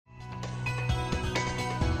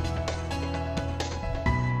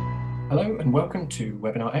Hello and welcome to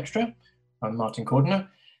Webinar Extra. I'm Martin Cordiner,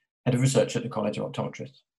 Head of Research at the College of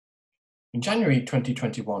Optometrists. In January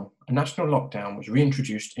 2021, a national lockdown was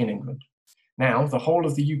reintroduced in England. Now, the whole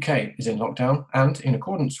of the UK is in lockdown, and in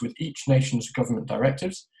accordance with each nation's government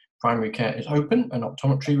directives, primary care is open and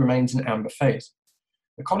optometry remains in amber phase.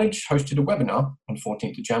 The College hosted a webinar on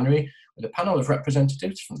 14th of January with a panel of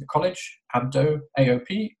representatives from the College, ABDO,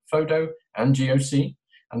 AOP, FODO and GOC,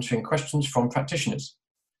 answering questions from practitioners.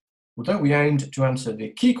 Although we aimed to answer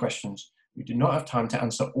the key questions, we did not have time to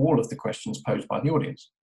answer all of the questions posed by the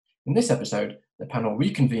audience. In this episode, the panel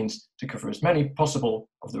reconvenes to cover as many possible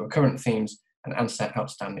of the recurrent themes and answer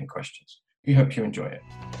outstanding questions. We hope you enjoy it.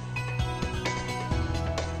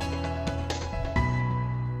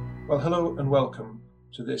 Well, hello and welcome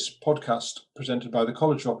to this podcast presented by the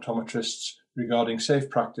College of Optometrists regarding safe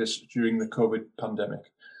practice during the COVID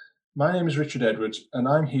pandemic. My name is Richard Edwards, and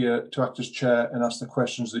I'm here to act as chair and ask the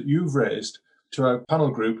questions that you've raised to our panel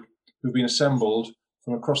group who've been assembled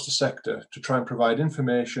from across the sector to try and provide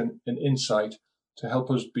information and insight to help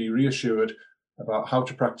us be reassured about how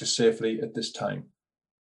to practice safely at this time.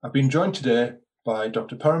 I've been joined today by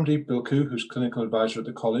Dr. Paramdeep Bilku, who's clinical advisor at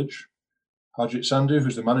the college, Harjit Sandhu,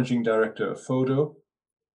 who's the managing director of FODO,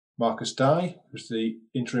 Marcus Dye, who's the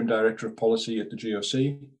interim director of policy at the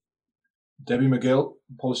GOC, Debbie McGill,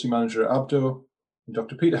 policy manager at ABDO, and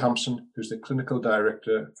Dr. Peter Hampson, who's the clinical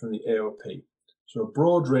director from the AOP. So a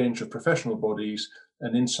broad range of professional bodies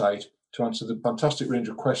and insight to answer the fantastic range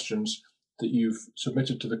of questions that you've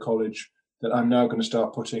submitted to the college that I'm now going to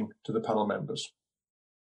start putting to the panel members.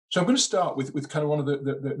 So I'm going to start with kind of one of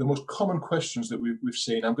the most common questions that we've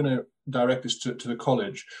seen. I'm going to direct this to the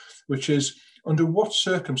college, which is, under what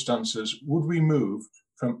circumstances would we move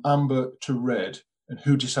from amber to red, and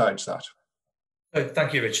who decides that? Oh,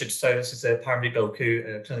 thank you, Richard. So this is Paramdeep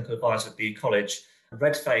Bilku, clinical advisor at the college.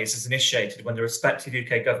 Red phase is initiated when the respective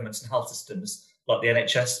UK governments and health systems, like the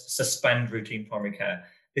NHS, suspend routine primary care.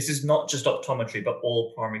 This is not just optometry, but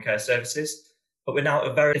all primary care services. But we're now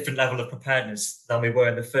at a very different level of preparedness than we were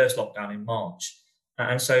in the first lockdown in March.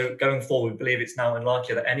 And so going forward, we believe it's now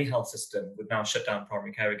unlikely that any health system would now shut down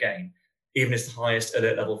primary care again, even as the highest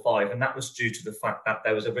alert level 5. And that was due to the fact that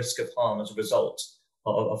there was a risk of harm as a result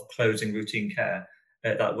of closing routine care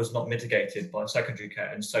that was not mitigated by secondary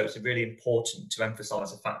care. And so it's really important to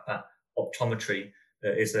emphasise the fact that optometry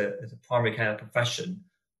is a primary care profession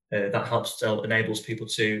that helps enables people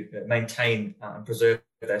to maintain and preserve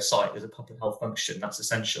their sight as a public health function. That's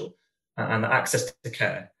essential. And the access to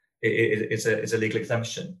care is a legal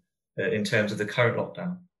exemption in terms of the current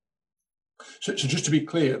lockdown. So just to be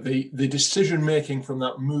clear, the decision making from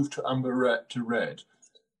that move to amber to red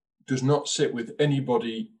does not sit with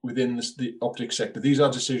anybody within the optic sector. These are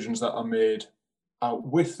decisions that are made out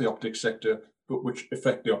with the optic sector, but which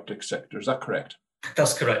affect the optic sector. Is that correct?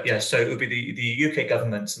 That's correct, yes. So it would be the UK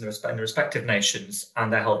governments and the respective nations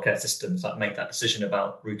and their healthcare systems that make that decision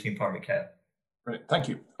about routine primary care. Right, thank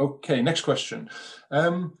you. Okay, next question.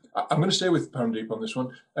 I'm going to stay with Paramdeep on this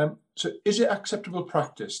one. So is it acceptable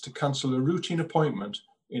practice to cancel a routine appointment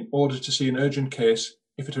in order to see an urgent case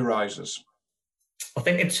if it arises? I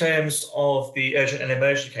think in terms of the urgent and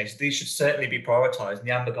emergency cases, these should certainly be prioritised, and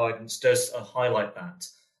the AMBER guidance does highlight that.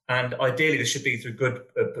 And ideally, this should be through good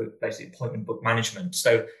basic appointment book management.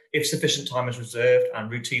 So if sufficient time is reserved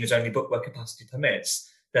and routine is only booked where capacity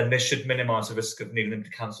permits, then this should minimise the risk of needing them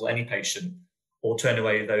to cancel any patient or turn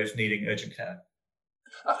away those needing urgent care.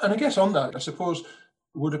 And I guess on that, I suppose,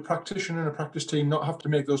 would a practitioner and a practice team not have to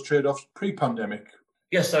make those trade-offs pre-pandemic?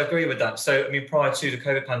 Yes, I agree with that. So, prior to the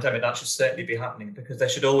COVID pandemic, that should certainly be happening because there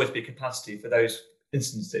should always be capacity for those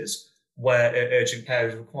instances where urgent care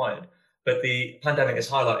is required. But the pandemic has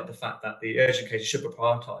highlighted the fact that the urgent cases should be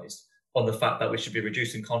prioritised on the fact that we should be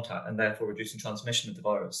reducing contact and therefore reducing transmission of the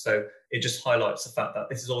virus. So it just highlights the fact that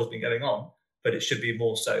this has always been going on, but it should be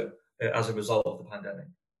more so as a result of the pandemic.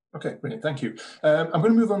 Okay, brilliant. Thank you. I'm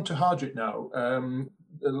going to move on to Harjit now.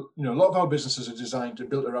 A lot of our businesses are designed and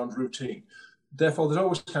built around routine. Therefore, there's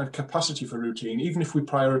always kind of capacity for routine, even if we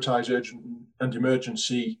prioritise urgent and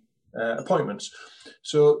emergency appointments.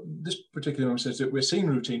 So this particular one says that we're seeing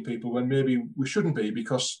routine people when maybe we shouldn't be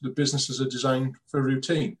because the businesses are designed for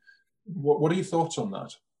routine. What are your thoughts on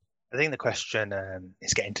that? I think the question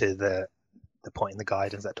is getting to the point in the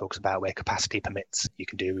guidance that talks about where capacity permits, you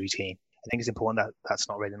can do routine. I think it's important that that's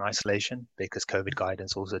not really in isolation because COVID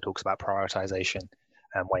guidance also talks about prioritization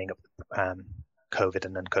and weighing up COVID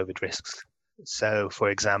and non-COVID risks. So,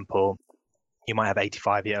 for example, you might have an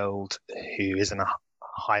 85-year-old who is in a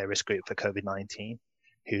higher risk group for COVID-19,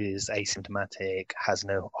 who is asymptomatic, has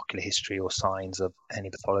no ocular history or signs of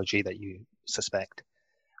any pathology that you suspect.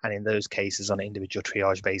 And in those cases, on an individual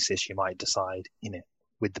triage basis, you might decide,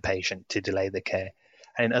 with the patient to delay the care.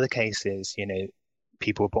 And in other cases,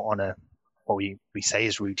 people are put on what we say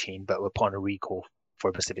is routine, but we're put on a recall for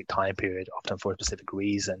a specific time period, often for a specific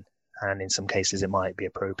reason. And in some cases, it might be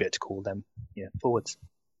appropriate to call them forwards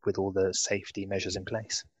with all the safety measures in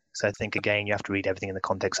place. So I think, again, you have to read everything in the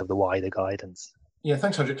context of the wider guidance. Yeah,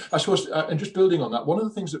 thanks, Andrew. I suppose, and just building on that, one of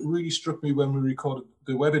the things that really struck me when we recorded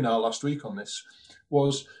the webinar last week on this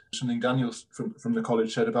was something Daniel from the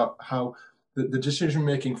college said about how the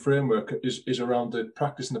decision-making framework is around the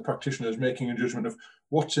practice and the practitioners making a judgment of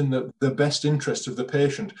what's in the best interest of the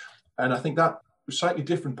patient. And I think that was slightly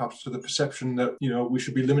different perhaps to the perception that, we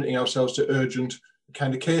should be limiting ourselves to urgent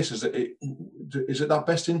kind of cases. Is it that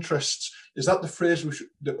best interests? Is that the phrase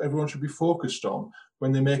that everyone should be focused on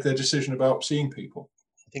when they make their decision about seeing people?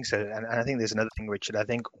 I think so. And I think there's another thing, Richard. I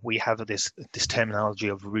think we have this terminology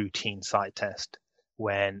of routine site test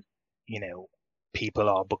when, people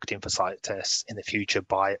are booked in for site tests in the future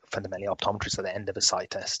by fundamentally optometrists at the end of a site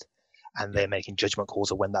test. And they're making judgment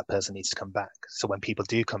calls of when that person needs to come back. So when people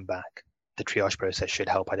do come back, the triage process should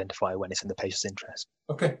help identify when it's in the patient's interest.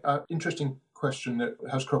 Okay, interesting question that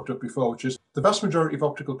has cropped up before, which is the vast majority of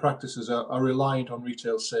optical practices are reliant on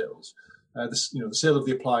retail sales. The sale of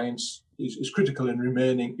the appliance is critical in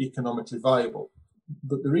remaining economically viable.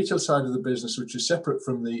 But the retail side of the business, which is separate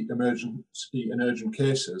from the emergency and urgent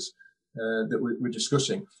cases that we're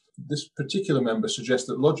discussing, this particular member suggests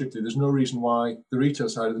that logically there's no reason why the retail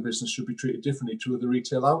side of the business should be treated differently to other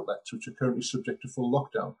retail outlets, which are currently subject to full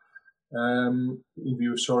lockdown in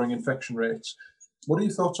view of soaring infection rates. What are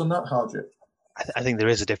your thoughts on that, Harjit? I think there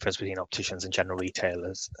is a difference between opticians and general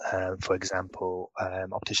retailers. For example,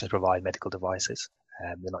 opticians provide medical devices.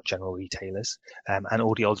 They're not general retailers. And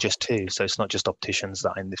audiologists too. So it's not just opticians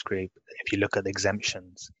that are in this group. If you look at the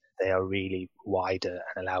exemptions, they are really wider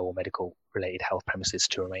and allow all medical related health premises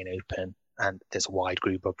to remain open. And there's a wide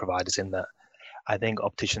group of providers in that. I think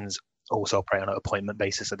opticians also operate on an appointment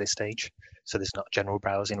basis at this stage. So there's not general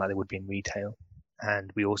browsing like there would be in retail.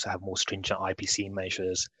 And we also have more stringent IPC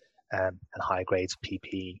measures and higher grades of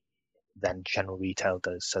PPE than general retail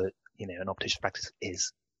does. So, an optician practice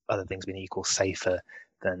is, other things being equal, safer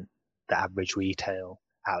than the average retail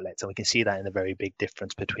outlets. And we can see that in the very big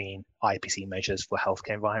difference between IPC measures for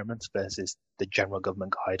healthcare environments versus the general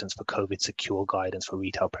government guidance for COVID secure guidance for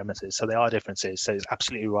retail premises. So there are differences. So it's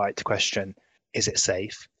absolutely right to question, is it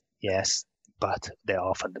safe? Yes, but there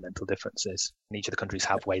are fundamental differences. And each of the countries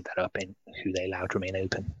have weighed that up in who they allow to remain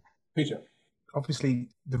open. Peter? Obviously,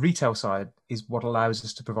 the retail side is what allows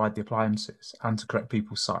us to provide the appliances and to correct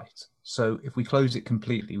people's sight. So if we close it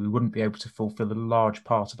completely, we wouldn't be able to fulfill a large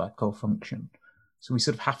part of our core function. So we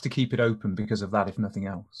sort of have to keep it open because of that, if nothing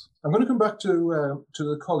else. I'm going to come back to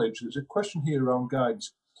the college. There's a question here around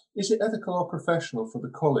guides. Is it ethical or professional for the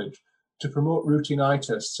college to promote routine eye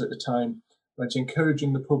tests at a time when it's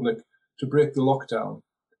encouraging the public to break the lockdown,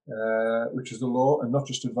 which is the law and not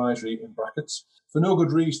just advisory in brackets, for no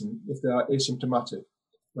good reason if they are asymptomatic,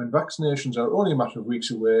 when vaccinations are only a matter of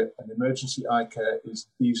weeks away and emergency eye care is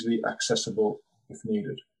easily accessible if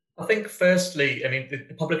needed? I think firstly,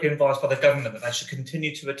 the public are advised by the government that they should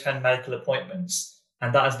continue to attend medical appointments,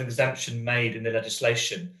 and that is an exemption made in the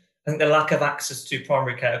legislation. I think the lack of access to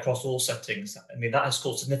primary care across all settings, that has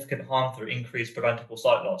caused significant harm through increased preventable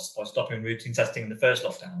sight loss by stopping routine testing in the first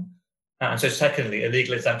lockdown. And so secondly, a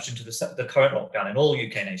legal exemption to the current lockdown in all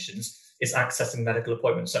UK nations is accessing medical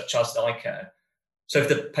appointments such as eye care. So if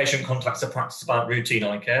the patient contacts a practice about routine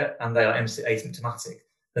eye care and they are asymptomatic,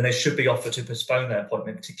 then they should be offered to postpone their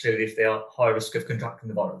appointment, particularly if they are high risk of contracting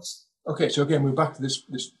the virus. Okay, so again, we're back to this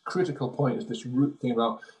critical point, is this root thing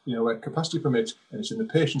about, where capacity permits and it's in the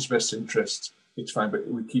patient's best interest, it's fine, but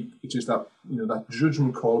it is that, that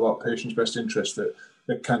judgment call about patient's best interest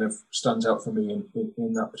that kind of stands out for me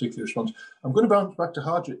in that particular response. I'm going to bounce back to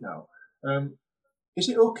Harjit now. Is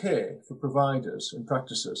it okay for providers and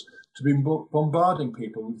practices to be bombarding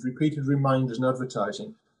people with repeated reminders and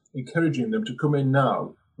advertising, encouraging them to come in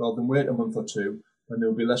now rather than wait a month or two when there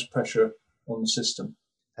will be less pressure on the system?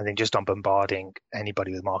 I think just on bombarding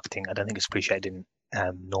anybody with marketing, I don't think it's appreciated in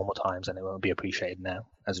normal times, and it won't be appreciated now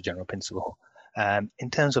as a general principle. In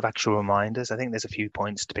terms of actual reminders, I think there's a few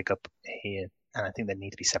points to pick up here, and I think they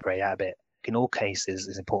need to be separated out a bit. In all cases,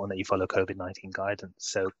 it's important that you follow COVID-19 guidance.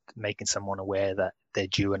 So making someone aware that they're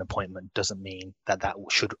due an appointment doesn't mean that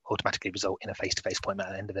should automatically result in a face-to-face appointment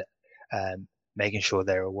at the end of it. Making sure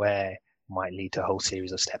they're aware might lead to a whole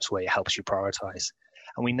series of steps where it helps you prioritize.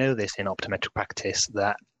 And we know this in optometric practice,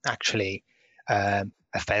 that actually a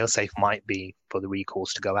fail-safe might be for the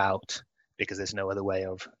recalls to go out because there's no other way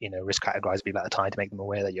of, risk categorizing people at the time to make them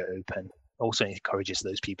aware that you're open. Also encourages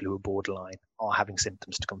those people who are borderline or having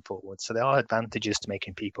symptoms to come forward. So there are advantages to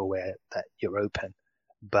making people aware that you're open,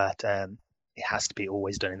 but it has to be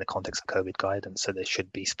always done in the context of COVID guidance. So there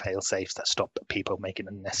should be fail-safes that stop people making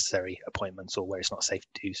unnecessary appointments or where it's not safe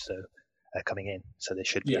to do so coming in. So there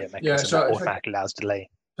should be a mechanism that automatically allows delay.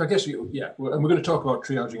 So I guess, and we're going to talk about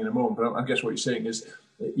triaging in a moment, but I guess what you're saying is,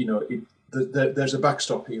 there's a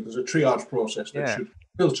backstop here. There's a triage process that should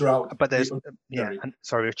filter out. But there's, and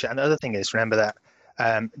sorry, Richard. And the other thing is, remember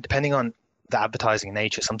that depending on the advertising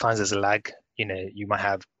nature, sometimes there's a lag. You might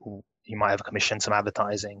have commissioned some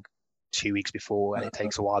advertising 2 weeks before, and it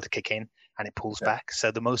takes a while to kick in, and it pulls back. So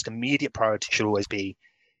the most immediate priority should always be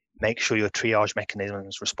make sure your triage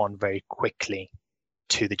mechanisms respond very quickly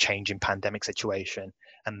to the change in pandemic situation,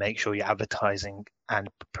 and make sure your advertising and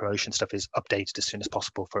promotion stuff is updated as soon as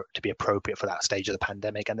possible for it to be appropriate for that stage of the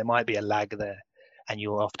pandemic. And there might be a lag there, and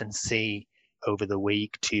you'll often see over the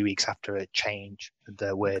week, 2 weeks after a change,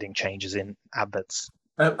 the wording changes in adverts.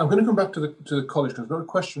 I'm going to come back to the college, because I've got a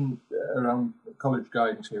question around college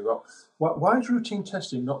guidance here. Why is routine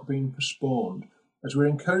testing not being postponed, as we're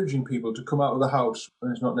encouraging people to come out of the house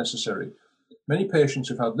when it's not necessary? Many patients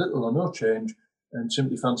have had little or no change and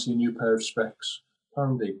simply fancy a new pair of specs.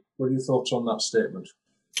 Andy, what are your thoughts on that statement?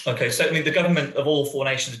 Okay, so the government of all four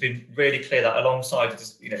nations has been really clear that alongside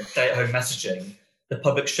stay-at-home messaging, the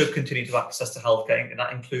public should continue to have access to healthcare, and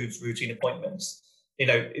that includes routine appointments.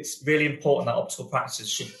 It's really important that optical practices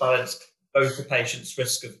should balance both the patient's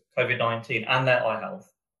risk of COVID-19 and their eye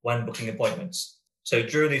health when booking appointments. So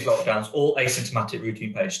during these lockdowns, all asymptomatic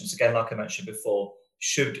routine patients, again, like I mentioned before,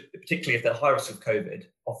 should, particularly if they're high risk of COVID,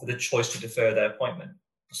 offer the choice to defer their appointment.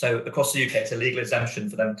 So across the UK, it's a legal exemption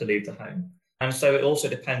for them to leave the home. And so it also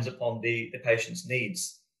depends upon the patient's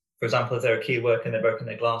needs. For example, if they're a key worker and they're broken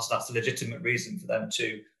their glass, that's a legitimate reason for them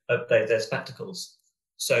to update their spectacles.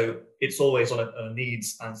 So it's always on a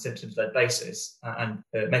needs and symptoms-led basis, and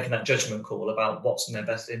making that judgment call about what's in their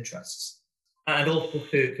best interests. And also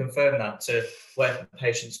to confirm that where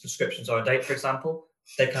patients' prescriptions are in date, for example,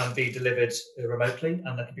 they can be delivered remotely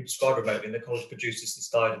and they can be prescribed remotely, and the college produces this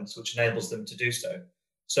guidance which enables them to do so.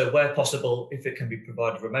 So where possible, if it can be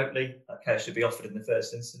provided remotely, that care should be offered in the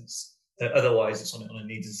first instance. Otherwise, it's on a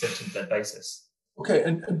needs and symptoms-led basis. Okay,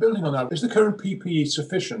 and building on that, is the current PPE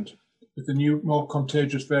sufficient with the new, more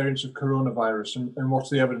contagious variants of coronavirus, and what's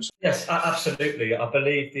the evidence? Yes, absolutely. I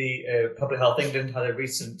believe the Public Health England had a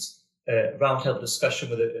recent roundtable discussion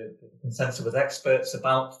with a consensus with experts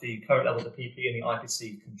about the current levels of PPE and the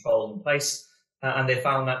IPC control in place, and they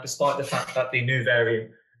found that despite the fact that the new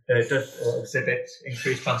variant does exhibit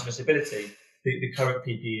increased transmissibility, the current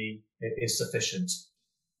PPE is sufficient.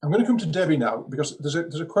 I'm going to come to Debbie now, because there's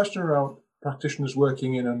a question around practitioners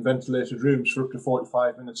working in unventilated rooms for up to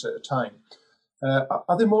 45 minutes at a time.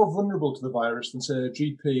 Are they more vulnerable to the virus than, say, a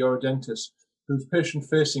GP or a dentist, whose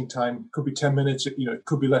patient-facing time could be 10 minutes, it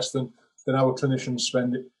could be less than our clinicians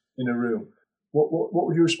spend in a room? What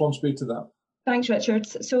would your response be to that? Thanks, Richard.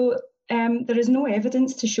 So there is no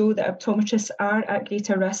evidence to show that optometrists are at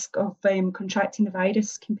greater risk of contracting the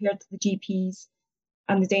virus compared to the GPs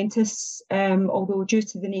and the dentists, although due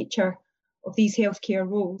to the nature of these healthcare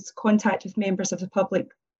roles, contact with members of the public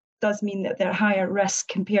does mean that they're at higher risk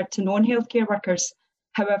compared to non-healthcare workers.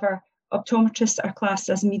 However, optometrists are classed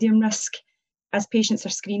as medium risk as patients are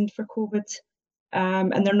screened for COVID,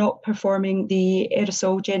 and they're not performing the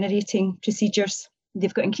aerosol generating procedures.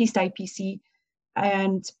 They've got increased IPC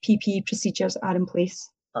and PPE procedures are in place.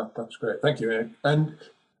 That's great. Thank you, Amy. And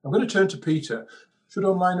I'm going to turn to Peter. Should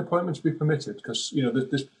online appointments be permitted? Because,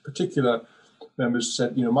 this particular members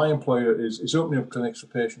said, my employer is opening up clinics for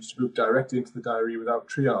patients to book directly into the diary without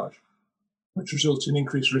triage, which results in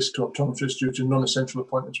increased risk to optometrists due to non-essential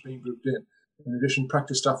appointments being booked in. In addition,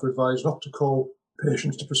 practice staff are advised not to call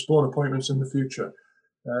patients to postpone appointments in the future.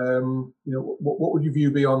 What would your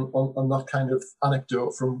view be on that kind of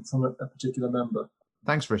anecdote from a particular member?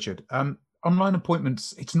 Thanks, Richard. Online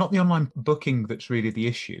appointments, it's not the online booking that's really the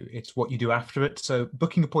issue, it's what you do after it. So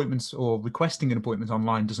booking appointments or requesting an appointment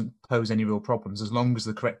online doesn't pose any real problems as long as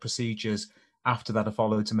the correct procedures after that are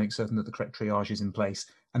followed to make certain that the correct triage is in place.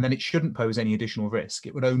 And then it shouldn't pose any additional risk.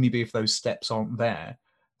 It would only be if those steps aren't there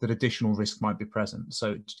that additional risk might be present.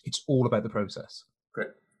 So it's all about the process. Great.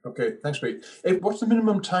 Okay, thanks, Pete. What's the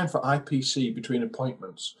minimum time for IPC between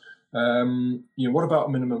appointments? What about a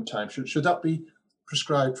minimum time? Should that be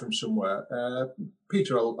prescribed from somewhere?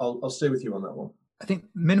 Peter, I'll stay with you on that one. I think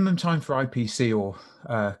minimum time for IPC or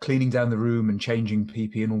cleaning down the room and changing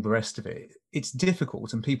PP and all the rest of it, it's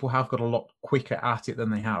difficult and people have got a lot quicker at it than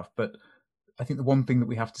they have. But I think the one thing that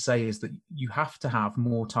we have to say is that you have to have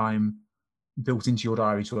more time built into your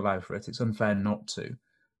diary to allow for it. It's unfair not to.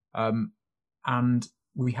 And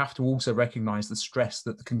we have to also recognise the stress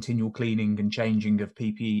that the continual cleaning and changing of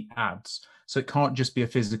PPE adds. So it can't just be a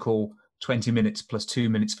physical 20 minutes plus 2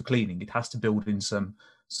 minutes for cleaning. It has to build in some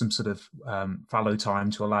sort of fallow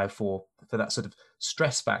time to allow for that sort of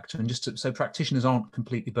stress factor, and so practitioners aren't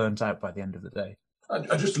completely burnt out by the end of the day. And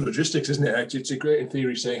just the logistics, isn't it? It's a great in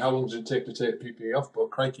theory saying how long does it take to take PPE off, but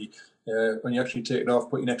crikey, when you actually take it off,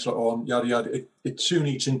 put your next lot on, yada yada, it soon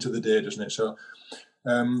eats into the day, doesn't it? So,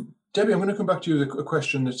 Debbie, I'm going to come back to you with a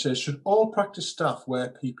question that says, should all practice staff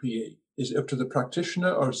wear PPE? Is it up to the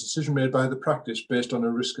practitioner, or is the decision made by the practice based on a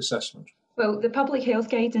risk assessment? Well, the public health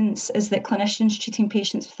guidance is that clinicians treating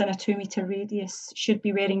patients within a 2 metre radius should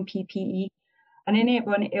be wearing PPE, and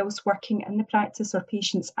anyone else working in the practice or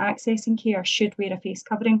patients accessing care should wear a face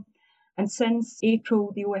covering. And since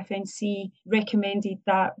April, the OFNC recommended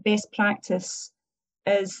that best practice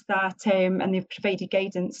is that, and they've provided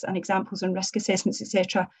guidance and examples on risk assessments,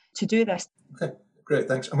 etc., to do this. Okay, great,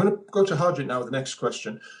 thanks. I'm going to go to Harjit now with the next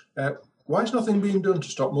question. Why is nothing being done to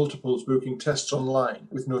stop multiples booking tests online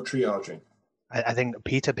with no triaging? I think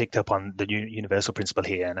Peter picked up on the universal principle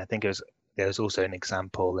here, and I think there's also an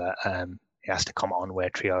example that he has to comment on where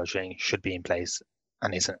triaging should be in place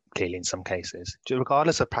and isn't clearly in some cases.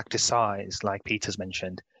 Regardless of practice size, like Peter's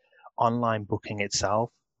mentioned, online booking itself,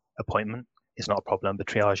 appointment, is not a problem, but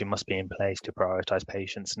triaging must be in place to prioritise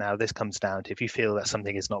patients. Now, this comes down to if you feel that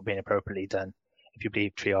something is not being appropriately done, if you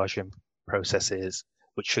believe triaging processes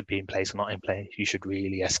which should be in place or not in place, you should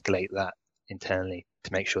really escalate that internally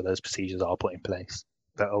to make sure those procedures are put in place.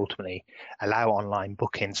 But ultimately, allow online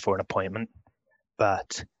bookings for an appointment,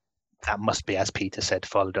 but that must be, as Peter said,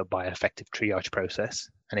 followed up by an effective triage process.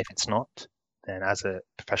 And if it's not, then as a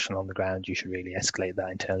professional on the ground, you should really escalate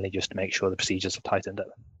that internally just to make sure the procedures are tightened up.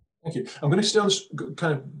 Thank you. I'm going to stay on this,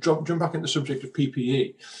 kind of jump back into the subject of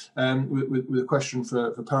PPE with a question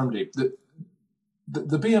for Paramdeep.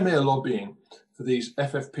 The BMA are lobbying for these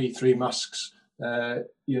FFP3 masks.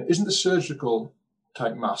 Isn't the surgical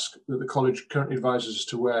type mask that the college currently advises us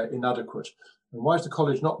to wear inadequate? And why has the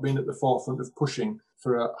college not been at the forefront of pushing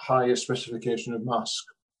for a higher specification of mask?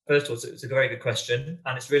 First of all, it's a very good question,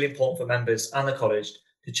 and it's really important for members and the college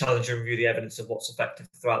to challenge and review the evidence of what's effective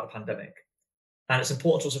throughout the pandemic. And it's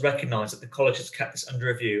important to also recognise that the college has kept this under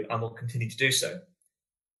review and will continue to do so.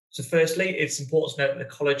 So firstly, it's important to note that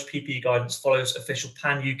the college PPE guidance follows official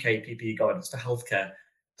pan-UK PPE guidance for healthcare.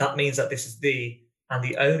 That means that this is the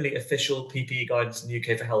only official PPE guidance in the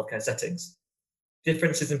UK for healthcare settings.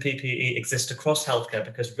 Differences in PPE exist across healthcare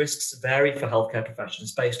because risks vary for healthcare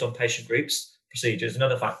professions based on patient groups, procedures, and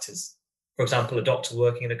other factors. For example, a doctor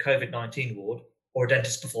working in a COVID-19 ward or a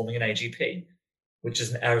dentist performing an AGP, which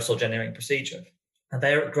is an aerosol generating procedure. And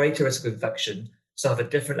they are at greater risk of infection, so have a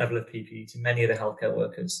different level of PPE to many other healthcare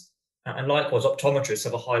workers. And likewise, optometrists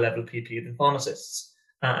have a high level of PPE than pharmacists.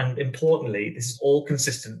 And importantly, this is all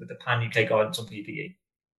consistent with the pan-UK guidance on PPE.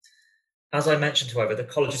 As I mentioned, however, the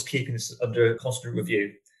college is keeping this under constant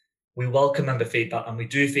review. We welcome member feedback, and we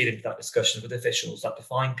do feed into that discussion with officials that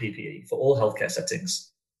define PPE for all healthcare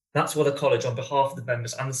settings. That's why the college, on behalf of the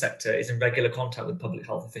members and the sector, is in regular contact with public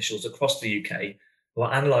health officials across the UK who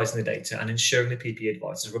are analysing the data and ensuring the PPE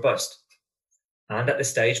advice is robust. And at this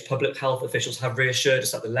stage, public health officials have reassured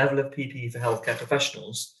us that the level of PPE for healthcare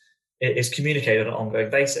professionals is communicated on an ongoing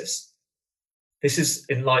basis. This is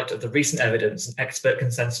in light of the recent evidence and expert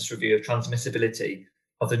consensus review of transmissibility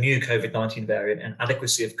of the new COVID-19 variant and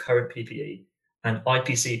adequacy of current PPE, and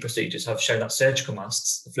IPC procedures have shown that surgical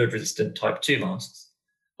masks, the fluid-resistant type 2 masks,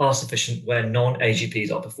 are sufficient where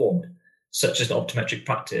non-AGPs are performed, such as an optometric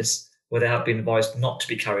practice, where they have been advised not to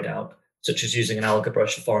be carried out, such as using an alga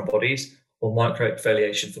brush for foreign bodies or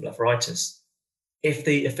microexfoliation for blepharitis. If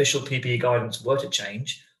the official PPE guidance were to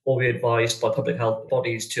change, or be advised by public health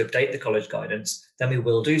bodies to update the college guidance, then we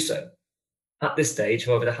will do so. At this stage,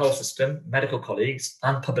 however, the health system, medical colleagues,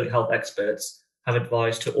 and public health experts have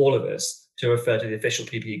advised to all of us to refer to the official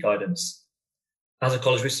PPE guidance. As a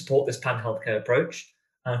college, we support this pan-healthcare approach.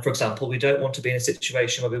 And for example, we don't want to be in a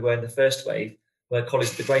situation where we were in the first wave, where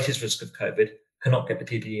colleagues at the greatest risk of COVID cannot get the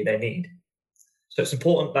PPE they need. So it's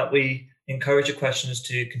important that we encourage your questions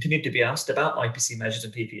to continue to be asked about IPC measures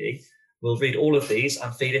and PPE. We'll read all of these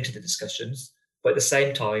and feed into the discussions, but at the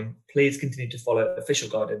same time, please continue to follow official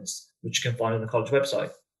guidance, which you can find on the college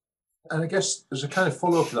website. And I guess there's a kind of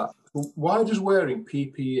follow-up to that. Why does wearing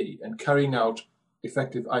PPE and carrying out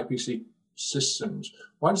effective IPC systems,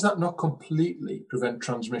 why does that not completely prevent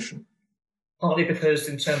transmission? Partly because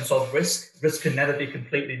in terms of risk can never be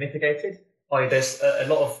completely mitigated. There's a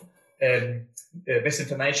lot of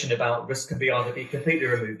misinformation about risk can either be completely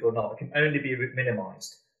removed or not. It can only be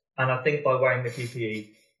minimised. And I think by wearing the PPE,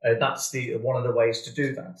 that's one of the ways to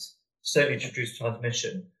do that. Certainly to reduce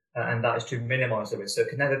transmission, and that is to minimise the risk. So it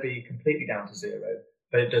can never be completely down to zero,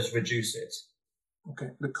 but it does reduce it. Okay.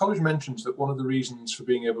 The college mentions that one of the reasons for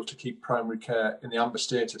being able to keep primary care in the amber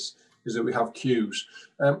status is that we have queues.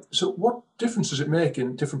 So what difference does it make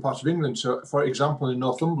in different parts of England? So, for example, in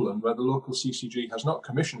Northumberland, where the local CCG has not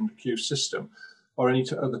commissioned a queue system or any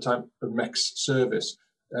other type of MEX service,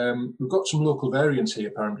 we've got some local variants here,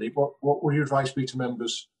 apparently. What would your advice be to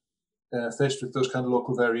members faced with those kind of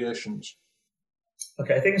local variations?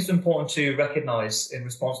 Okay, I think it's important to recognise in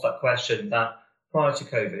response to that question that prior to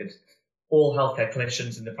COVID, all healthcare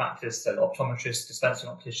clinicians in the practice, so optometrists, dispensing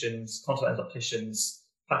opticians, contact lens opticians,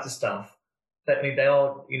 practice staff, they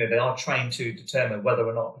are trained to determine whether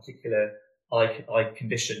or not a particular eye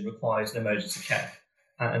condition requires an emergency care.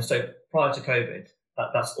 And so prior to COVID,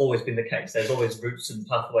 that's always been the case. There's always routes and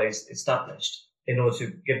pathways established in order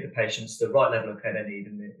to give the patients the right level of care they need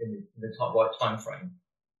in the right time frame.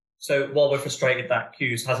 So while we're frustrated that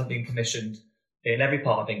queues hasn't been commissioned in every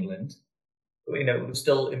part of England, it was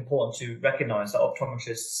still important to recognise that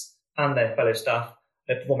optometrists and their fellow staff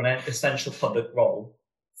perform an essential public role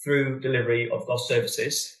through delivery of GOS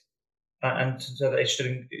services, and so that they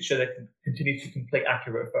can continue to complete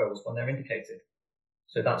accurate referrals when they're indicated.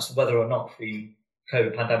 So that's whether or not the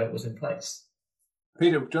COVID pandemic was in place.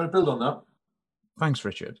 Peter, do you want to build on that? Thanks,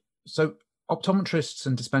 Richard. So optometrists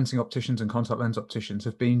and dispensing opticians and contact lens opticians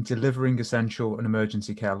have been delivering essential and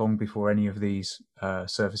emergency care long before any of these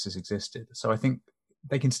services existed. So I think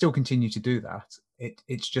they can still continue to do that.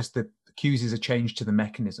 It's just that queues is a change to the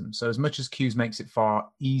mechanism. So as much as queues makes it far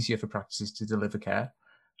easier for practices to deliver care,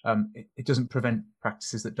 it doesn't prevent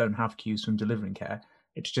practices that don't have queues from delivering care.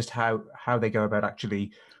 It's just how they go about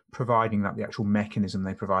actually providing that, the actual mechanism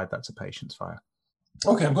they provide that to patients via.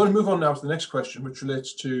 Okay, I'm going to move on now to the next question, which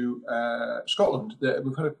relates to Scotland.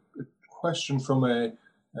 We've had a question from a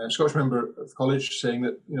Scottish member of college saying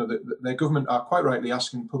that that their government are quite rightly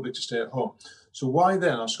asking the public to stay at home. So why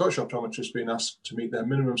then are Scottish optometrists being asked to meet their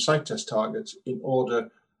minimum sight test targets in order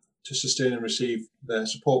to sustain and receive their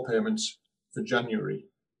support payments for January?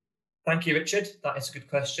 Thank you, Richard. That is a good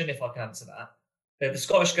question, if I can answer that. The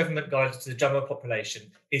Scottish Government guidance to the general population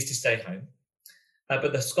is to stay home.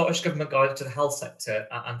 But the Scottish Government guidance to the health sector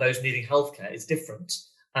and those needing healthcare is different.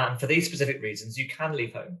 And for these specific reasons, you can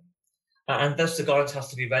leave home. And thus the guidance has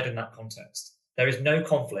to be read in that context. There is no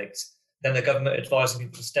conflict then the government advising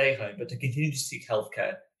people to stay home, but to continue to seek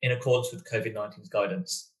healthcare in accordance with COVID-19's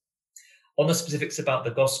guidance. On the specifics about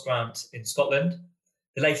the GOS grant in Scotland,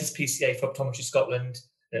 the latest PCA for Optometry Scotland,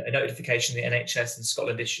 a notification the NHS and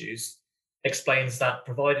Scotland issues, explains that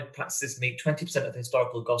provided practices meet 20% of the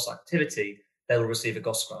historical GOS activity, they will receive a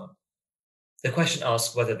GOS grant. The question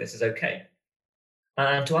asks whether this is okay.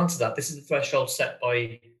 And to answer that, this is the threshold set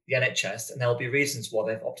by the NHS, and there will be reasons why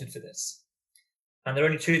they've opted for this. And there are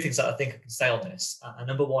only two things that I think I can say on this. And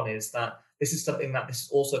number one is that this is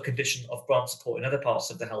also a condition of grant support in other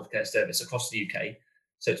parts of the healthcare service across the UK,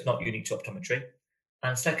 so it's not unique to optometry.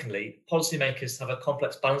 And secondly, policymakers have a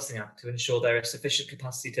complex balancing act to ensure there is sufficient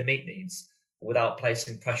capacity to meet needs without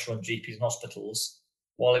placing pressure on GPs and hospitals,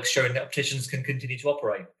 while ensuring that opticians can continue to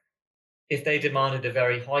operate. If they demanded a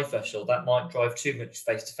very high threshold, that might drive too much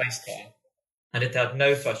face-to-face care. And if they had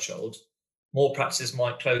no threshold, more practices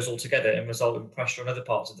might close altogether and result in pressure on other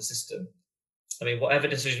parts of the system. I mean, whatever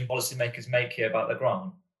decision policymakers make here about the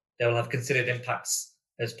grant, they will have considered impacts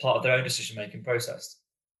as part of their own decision-making process.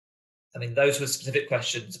 I mean, those with specific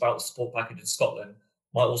questions about the support package in Scotland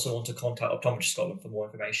might also want to contact Optometry Scotland for more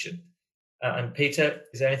information. And Peter,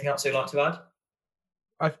 is there anything else you'd like to add?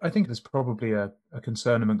 I think there's probably a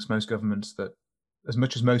concern amongst most governments that as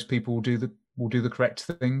much as most people will do the correct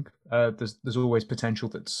thing, there's always potential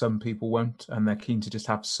that some people won't, and they're keen to just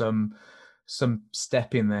have some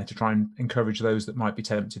step in there to try and encourage those that might be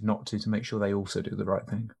tempted not to make sure they also do the right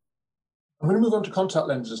thing. I'm going to move on to contact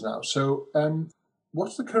lenses now. So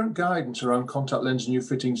what's the current guidance around contact lens new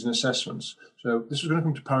fittings and assessments? So this is going to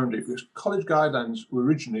come to Paramount because college guidelines were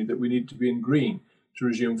originally that we need to be in green to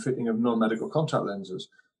resume fitting of non-medical contact lenses.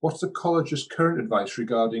 What's the college's current advice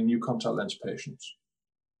regarding new contact lens patients?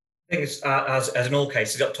 I think it's, as in all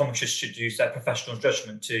cases, optometrists should use their professional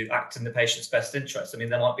judgment to act in the patient's best interest. I mean,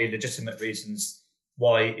 there might be legitimate reasons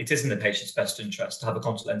why it is in the patient's best interest to have a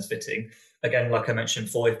contact lens fitting. Again, like I mentioned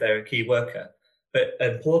before, if they're a key worker. But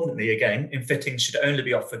importantly, again, in fittings should only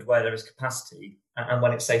be offered where there is capacity and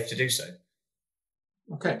when it's safe to do so.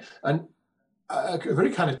 Okay, and a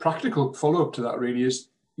very kind of practical follow-up to that really is,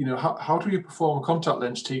 how do you perform a contact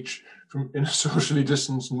lens teach in a socially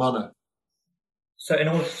distanced manner? So in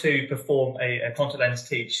order to perform a contact lens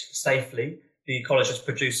teach safely, the college has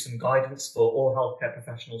produced some guidance for all healthcare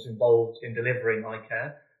professionals involved in delivering eye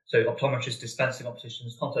care. So optometrists, dispensing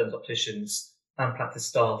opticians, contact lens opticians, and practice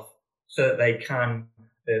staff, so that they can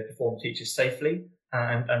perform teaches safely.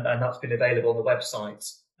 And that's been available on the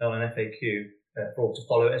website on an FAQ for all to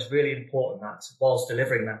follow. It's really important that whilst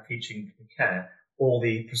delivering that teaching care, all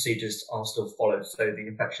the procedures are still followed. So the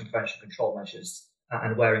infection prevention control measures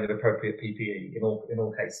and wearing of appropriate PPE in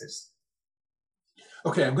all cases.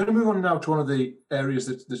 Okay, I'm going to move on now to one of the areas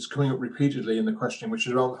that's coming up repeatedly in the question, which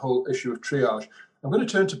is around the whole issue of triage. I'm going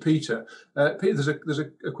to turn to Peter. Peter, there's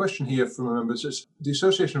a question here from a member that says, the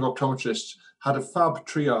Association of Optometrists had a FAB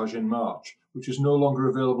triage in March, which is no longer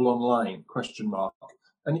available online, ?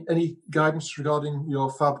 Any guidance regarding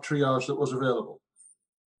your FAB triage that was available?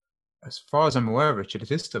 As far as I'm aware, Richard,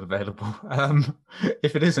 it is still available.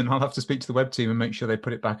 If it isn't, I'll have to speak to the web team and make sure they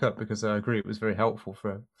put it back up, because I agree it was very helpful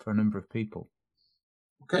for a number of people.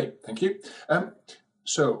 Okay, thank you.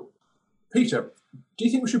 So, Peter, do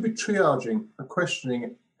you think we should be triaging and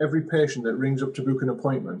questioning every patient that rings up to book an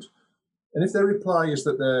appointment? And if their reply is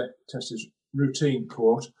that their test is routine,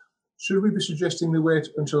 quote, should we be suggesting they wait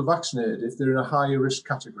until vaccinated if they're in a higher risk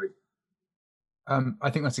category? I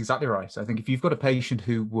think that's exactly right. I think if you've got a patient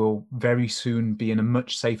who will very soon be in a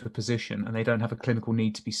much safer position and they don't have a clinical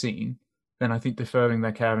need to be seen, then I think deferring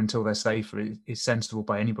their care until they're safer is sensible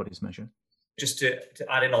by anybody's measure. Just to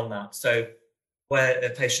add in on that, so where a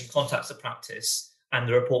patient contacts the practice and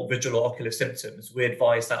they report visual or ocular symptoms, we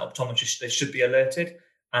advise that optometrists they should be alerted,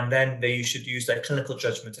 and then they should use their clinical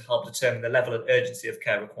judgment to help determine the level of urgency of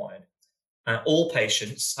care required. All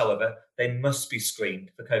patients, however, they must be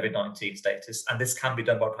screened for COVID-19 status, and this can be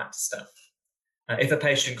done by practice staff. If a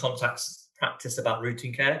patient contacts practice about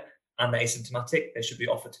routine care and they're asymptomatic, they should be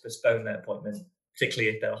offered to postpone their appointment,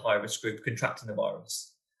 particularly if they're a high-risk group contracting the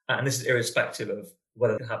virus. And this is irrespective of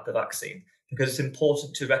whether they have the vaccine, because it's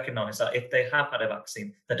important to recognise that if they have had a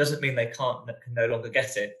vaccine, that doesn't mean they can no longer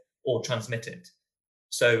get it or transmit it.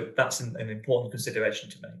 So that's an important consideration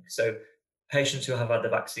to make. So patients who have had the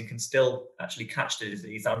vaccine can still actually catch the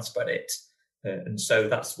disease and spread it. And so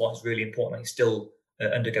that's why it's really important they still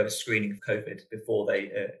undergo a screening of COVID before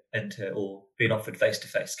they enter or being offered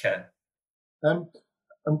face-to-face care. I'm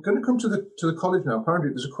going to come to the college now. Apparently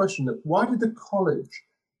there's a question that why did the college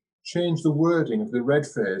change the wording of the red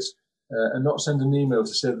phase and not send an email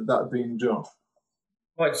to say that had been done?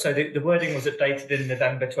 Right, so the wording was updated in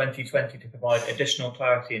November 2020 to provide additional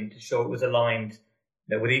clarity and to show it was aligned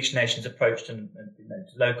with each nation's approach to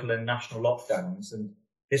local and national lockdowns. And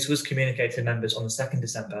this was communicated to members on the 2nd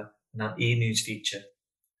December in our e-news feature.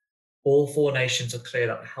 All 4 nations are clear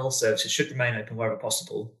that health services should remain open wherever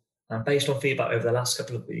possible. And based on feedback over the last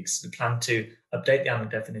couple of weeks, we plan to update the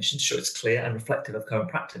AMIC definition to show it's clear and reflective of current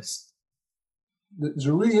practice. There's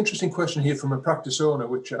a really interesting question here from a practice owner,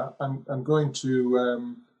 which I'm going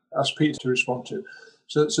to ask Peter to respond to.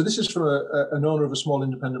 So this is from an owner of a small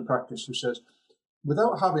independent practice who says,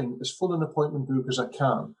 without having as full an appointment book as I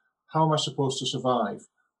can, how am I supposed to survive?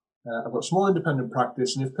 I've got a small independent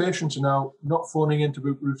practice, and if patients are now not phoning in to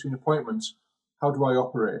book routine appointments, how do I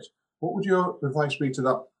operate? What would your advice be to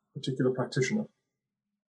that particular practitioner?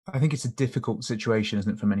 I think it's a difficult situation,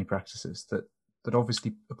 isn't it, for many practices, that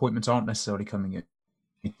obviously appointments aren't necessarily coming in.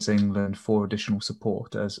 It's England for additional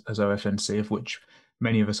support as OFNC, of which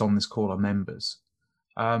many of us on this call are members.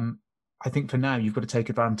 I think for now, you've got to take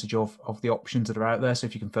advantage of the options that are out there. So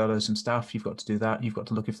if you can furlough some staff, you've got to do that. You've got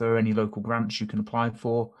to look if there are any local grants you can apply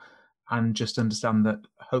for, and just understand that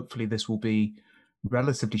hopefully this will be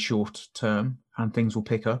relatively short term and things will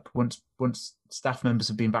pick up once staff members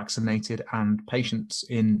have been vaccinated and patients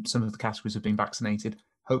in some of the categories have been vaccinated.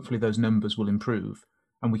 Hopefully those numbers will improve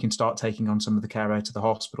and we can start taking on some of the care out of the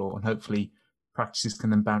hospital, and hopefully practices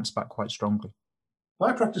can then bounce back quite strongly.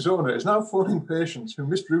 My practice owner is now phoning patients who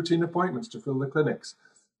missed routine appointments to fill the clinics.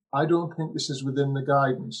 I don't think this is within the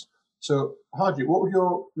guidance. So, Harjit, what would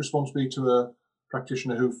your response be to a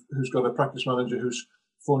practitioner who's got a practice manager who's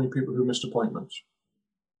phoning people who missed appointments?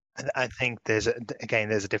 I think there's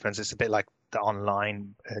a difference. It's a bit like the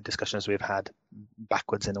online discussions we've had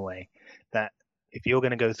backwards in a way, that if you're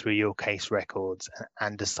going to go through your case records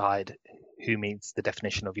and decide who meets the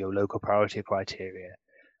definition of your local priority criteria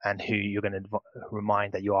and who you're going to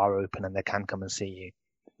remind that you are open and they can come and see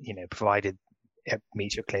you, provided it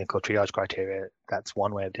meets your clinical triage criteria, that's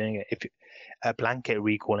one way of doing it. If a blanket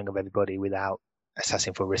recalling of everybody without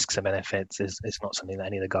assessing for risks and benefits is not something that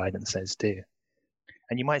any of the guidance says do.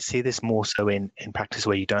 And you might see this more so in practice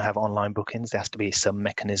where you don't have online bookings. There has to be some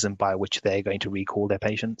mechanism by which they're going to recall their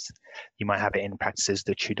patients. You might have it in practices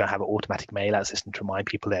that you don't have an automatic mail-out system to remind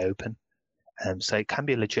people they're open. So it can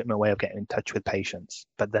be a legitimate way of getting in touch with patients,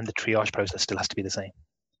 but then the triage process still has to be the same.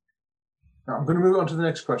 Now, I'm going to move on to the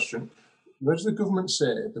next question. Where does the government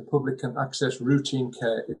say the public can access routine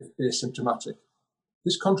care if asymptomatic?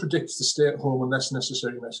 This contradicts the stay at home unless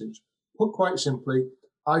necessary message. Put quite simply,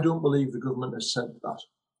 I don't believe the government has said that.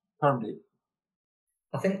 Paramdeep.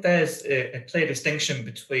 I think there's a clear distinction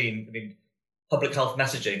between public health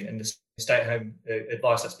messaging and the stay-at-home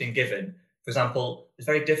advice that's been given. For example, it's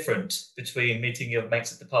very different between meeting your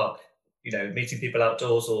mates at the park, meeting people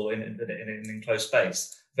outdoors or in an enclosed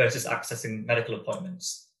space versus accessing medical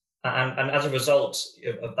appointments. And as a result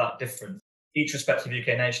of that difference, each respective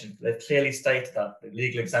UK nation, they've clearly stated that the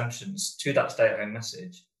legal exemptions to that stay-at-home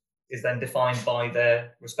message is then defined by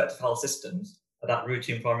their respective health systems that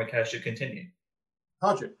routine primary care should continue.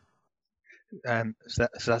 Harjit. So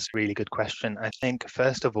that's a really good question. I think,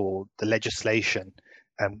 first of all, the legislation,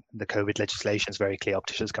 the COVID legislation is very clear.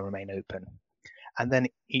 Opticians can remain open. And then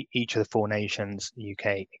each of the 4 nations,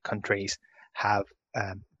 UK countries, have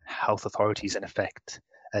health authorities in effect,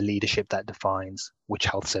 a leadership that defines which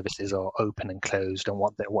health services are open and closed and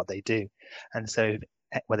what they do. And so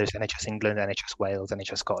whether it's NHS England, NHS Wales,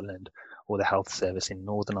 NHS Scotland, or the health service in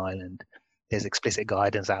Northern Ireland, there's explicit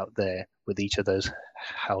guidance out there with each of those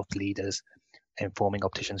health leaders informing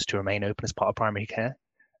opticians to remain open as part of primary care,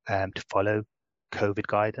 to follow COVID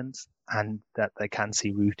guidance, and that they can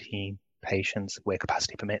see routine patients where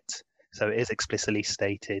capacity permits. So it is explicitly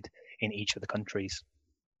stated in each of the countries.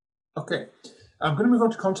 Okay. I'm going to move on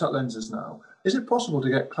to contact lenses now. Is it possible to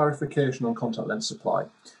get clarification on contact lens supply?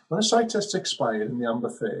 When a sight test expired in the amber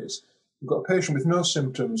phase, you've got a patient with no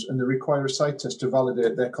symptoms and they require a sight test to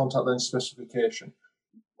validate their contact lens specification.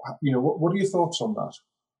 What are your thoughts on that?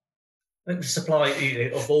 I think the supply,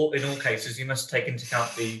 in all cases, you must take into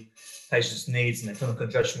account the patient's needs and their clinical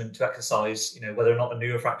judgment to exercise, whether or not a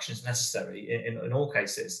new refraction is necessary in all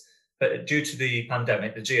cases. But due to the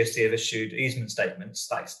pandemic, the GOC have issued easement statements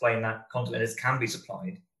that explain that contact lenses can be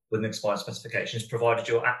supplied with an expired specification, provided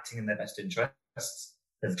you're acting in their best interests,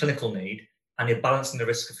 there's clinical need, and you're balancing the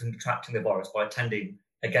risk of contracting the virus by attending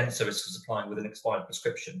against the risk of supplying with an expired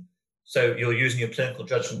prescription. So you're using your clinical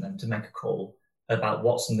judgment then to make a call about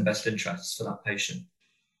what's in the best interests for that patient.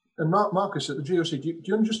 And Marcus, at the GOC, do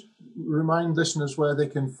you want to just remind listeners where they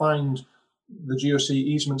can find the GOC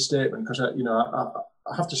easement statement? Because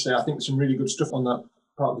I have to say, I think there's some really good stuff on that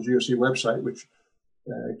part of the GOC website, which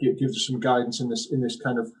gives us some guidance in this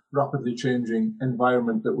kind of rapidly changing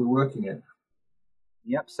environment that we're working in.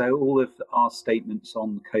 Yep, so all of our statements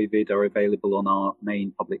on COVID are available on our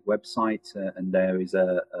main public website, and there is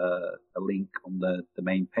a link on the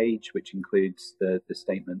main page, which includes the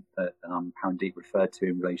statement that Paramdeep referred to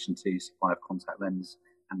in relation to supply of contact lens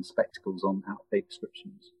and spectacles on out-of-date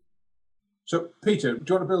prescriptions. So, Peter, do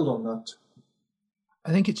you want to build on that?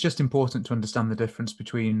 I think it's just important to understand the difference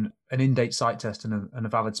between an in-date sight test and a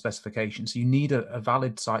valid specification. So you need a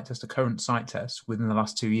valid sight test, a current sight test within the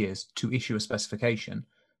last 2 years to issue a specification.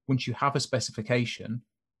 Once you have a specification,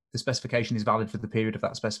 the specification is valid for the period of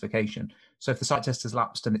that specification. So if the sight test has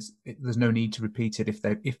lapsed and there's no need to repeat it if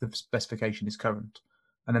the specification is current,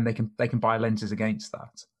 and then they can buy lenses against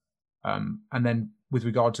that. And then with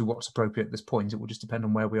regard to what's appropriate at this point, it will just depend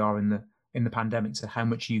on where we are in the pandemic, so how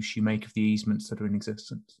much use you make of the easements that are in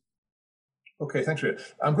existence. Okay, thanks, Ria.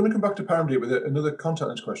 I'm going to come back to Paramdeep with another contact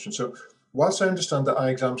lens question. So whilst I understand that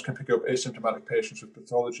eye exams can pick up asymptomatic patients with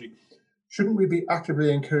pathology, shouldn't we be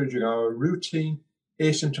actively encouraging our routine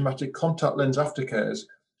asymptomatic contact lens aftercares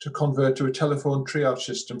to convert to a telephone triage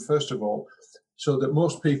system, first of all, so that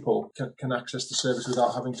most people can access the service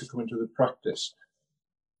without having to come into the practice?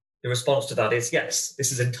 The response to that is yes,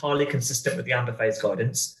 this is entirely consistent with the amber phase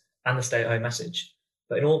guidance and the stay-at-home message.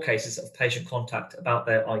 But in all cases of patient contact about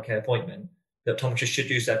their eye care appointment, the optometrist should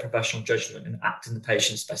use their professional judgment and act in the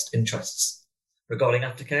patient's best interests. Regarding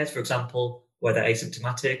aftercares, for example, where they're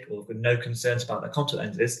asymptomatic or with no concerns about their contact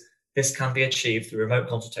lenses, this can be achieved through remote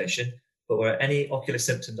consultation, but where any ocular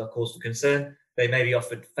symptoms are cause for concern, they may be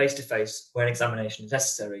offered face-to-face where an examination is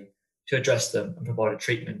necessary to address them and provide a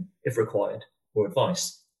treatment if required or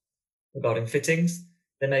advice. Regarding fittings,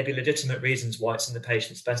 there may be legitimate reasons why it's in the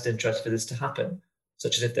patient's best interest for this to happen,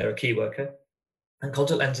 such as if they're a key worker. And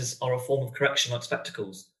contact lenses are a form of correction like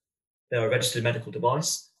spectacles. They are a registered medical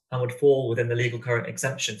device and would fall within the legal current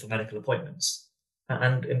exemption for medical appointments.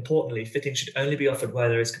 And importantly, fitting should only be offered where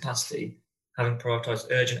there is capacity, having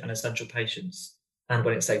prioritised urgent and essential patients, and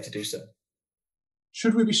when it's safe to do so.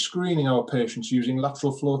 Should we be screening our patients using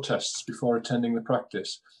lateral flow tests before attending the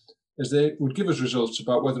practice, as they would give us results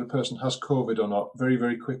about whether a person has COVID or not very,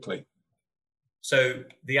 very quickly? So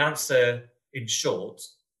the answer, in short,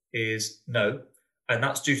 is no. And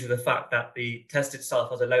that's due to the fact that the test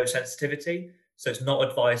itself has a low sensitivity. So it's not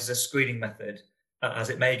advised as a screening method, as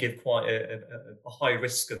it may give quite a high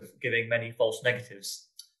risk of giving many false negatives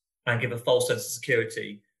and give a false sense of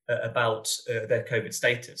security about their COVID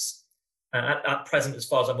status. At present, as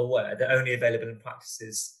far as I'm aware, they're only available in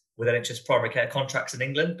practices with NHS primary care contracts in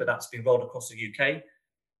England, but that's been rolled across the UK.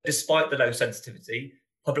 Despite the low sensitivity,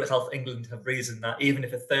 Public Health England have reasoned that even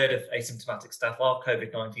if a third of asymptomatic staff are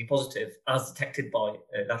COVID-19 positive, as detected by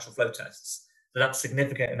lateral flow tests, that's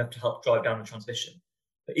significant enough to help drive down the transmission.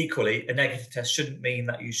 But equally, a negative test shouldn't mean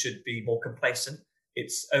that you should be more complacent.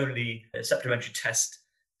 It's only a supplementary test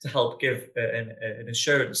to help give an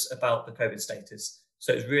assurance about the COVID status.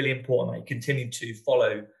 So it's really important that you continue to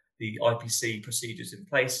follow the IPC procedures in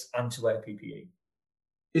place and to wear PPE.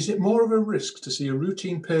 Is it more of a risk to see a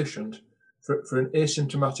routine patient for an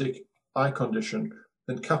asymptomatic eye condition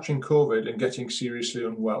than catching COVID and getting seriously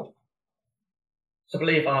unwell? So I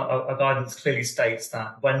believe our guidance clearly states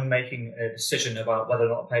that when making a decision about whether or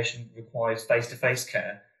not a patient requires face-to-face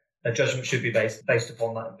care, a judgment should be based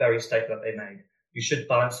upon that very statement that they made. You should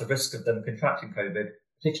balance the risk of them contracting COVID,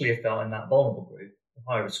 particularly if they're in that vulnerable group, the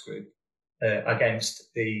high-risk group,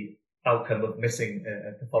 against the outcome of missing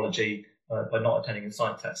pathology by not attending a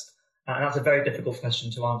site test. And that's a very difficult question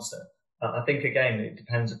to answer. I think, again, it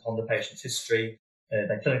depends upon the patient's history,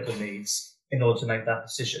 their clinical needs, in order to make that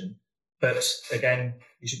decision. But again,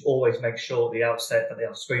 you should always make sure at the outset that they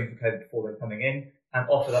are screened for COVID before they're coming in and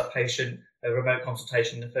offer that patient a remote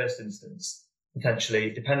consultation in the first instance,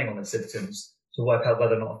 potentially, depending on their symptoms, to work out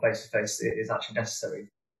whether or not a face-to-face is actually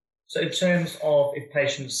necessary. So in terms of if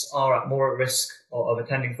patients are more at risk of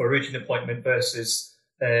attending for a routine appointment versus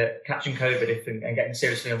catching COVID and getting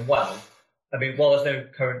seriously unwell, I mean, while there's no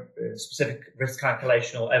current specific risk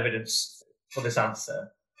calculation or evidence for this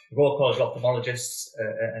answer, the Royal College of Ophthalmologists,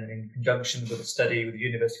 and in conjunction with a study with the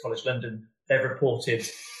University College London, they've reported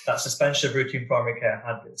that suspension of routine primary care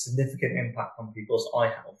had a significant impact on people's eye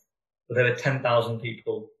health. But there were 10,000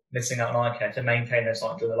 people missing out on eye care to maintain their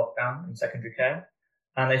sight during the lockdown in secondary care.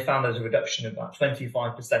 And they found there's a reduction of about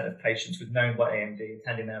 25% of patients with known wet AMD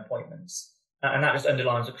attending their appointments. And that just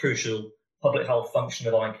underlines a crucial public health function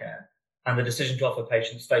of eye care. And the decision to offer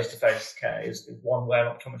patients face-to-face care is one where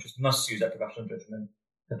an optometrist must use their professional judgment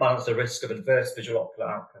to balance the risk of adverse visual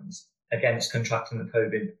ocular outcomes against contracting the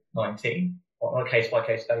COVID-19 on a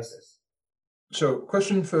case-by-case basis. So,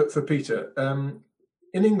 question for Peter.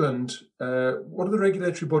 In England, what are the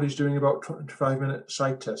regulatory bodies doing about 25-minute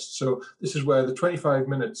sight tests? So this is where the 25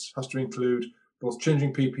 minutes has to include both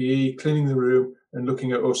changing PPE, cleaning the room, and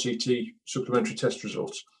looking at OCT supplementary test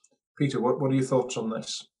results. Peter, what are your thoughts on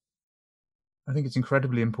this? I think it's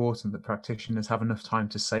incredibly important that practitioners have enough time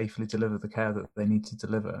to safely deliver the care that they need to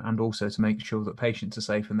deliver, and also to make sure that patients are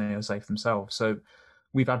safe and they are safe themselves. So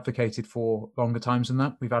we've advocated for longer times than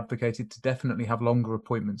that. We've advocated to definitely have longer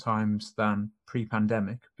appointment times than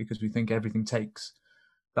pre-pandemic, because we think everything takes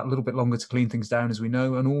that little bit longer to clean things down, as we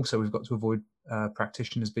know. And also we've got to avoid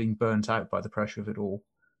practitioners being burnt out by the pressure of it all,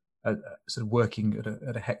 sort of working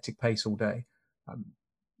at a hectic pace all day.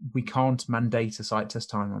 We can't mandate a sight test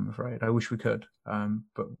time, I'm afraid. I wish we could,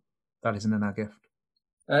 but that isn't in our gift.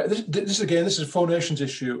 This is a Four Nations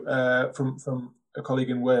issue from a colleague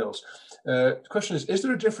in Wales. The question is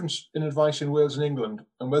there a difference in advice in Wales and England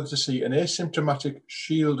on whether to see an asymptomatic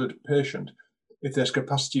shielded patient if there's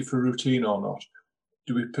capacity for routine or not?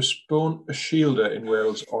 Do we postpone a shielder in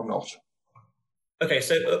Wales or not? Okay,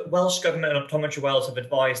 so Welsh Government and Optometry Wales have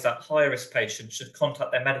advised that higher-risk patients should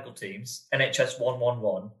contact their medical teams, NHS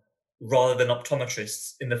 111, rather than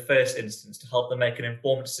optometrists in the first instance to help them make an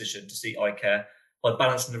informed decision to seek eye care by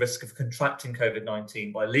balancing the risk of contracting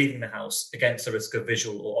COVID-19 by leaving the house against the risk of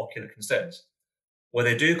visual or ocular concerns. Where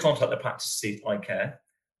they do contact the practice to seek eye care,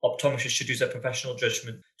 optometrists should use their professional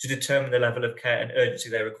judgment to determine the level of care and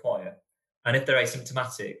urgency they require. And if they're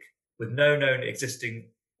asymptomatic, with no known existing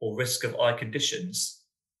or risk of eye conditions,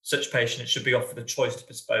 such patients should be offered the choice to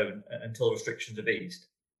postpone until restrictions have eased.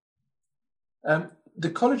 The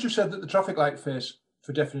college have said that the traffic light face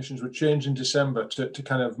for definitions would change in December to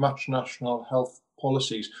kind of match national health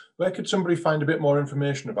policies. Where could somebody find a bit more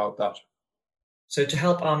information about that? So to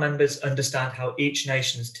help our members understand how each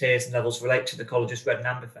nation's tiers and levels relate to the college's red and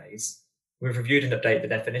amber phase, we've reviewed and updated the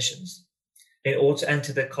definitions. In order to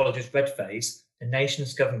enter the college's red phase, a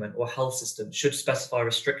nation's government or health system should specify a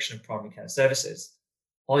restriction of primary care services.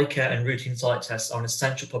 Eye care and routine sight tests are an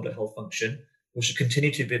essential public health function, will should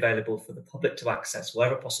continue to be available for the public to access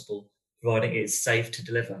wherever possible, providing it is safe to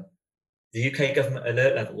deliver. The UK government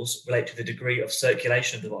alert levels relate to the degree of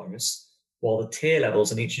circulation of the virus, while the tier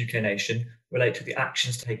levels in each UK nation relate to the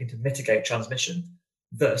actions taken to mitigate transmission.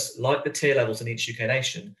 Thus, like the tier levels in each UK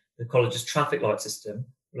nation, the college's traffic light system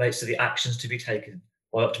relates to the actions to be taken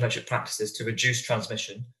by optometric practices to reduce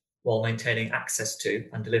transmission while maintaining access to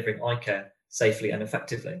and delivering eye care safely and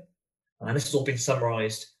effectively. And this has all been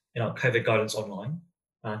summarised in our COVID guidance online,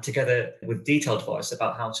 together with detailed advice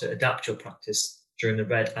about how to adapt your practice during the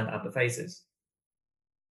red and amber phases.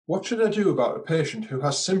 What should I do about a patient who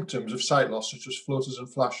has symptoms of sight loss, such as floaters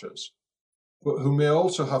and flashes, but who may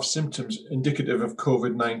also have symptoms indicative of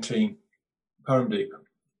COVID-19? Paramdeep.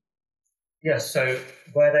 Yes, so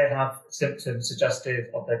where they have symptoms suggestive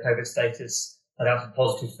of their COVID status and are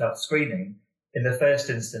positive without screening, in the first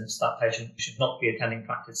instance, that patient should not be attending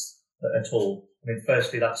practice at all. I mean,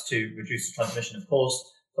 firstly, that's to reduce the transmission, of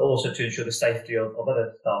course, but also to ensure the safety of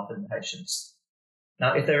other staff and patients.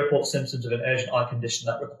 Now, if they report symptoms of an urgent eye condition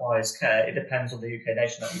that requires care, it depends on the UK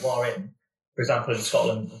nation that you are in. For example, in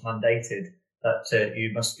Scotland, it's mandated that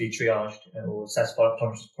you must be triaged or assessed by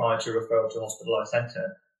optometrists prior to referral to a hospitalised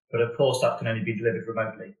centre. But of course, that can only be delivered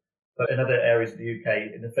remotely. But in other areas of the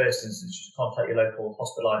UK, in the first instance, you should contact your local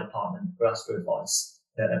hospital eye department or ask for advice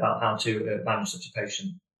about how to manage such a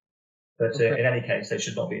patient. But in any case, they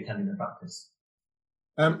should not be attending the practice.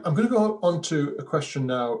 I'm going to go on to a question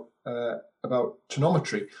now about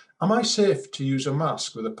tonometry. Am I safe to use a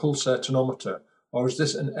mask with a pulsar tonometer, or is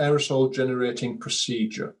this an aerosol generating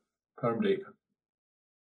procedure? Paramdeep.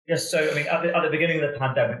 Yes, so I mean, at the beginning of the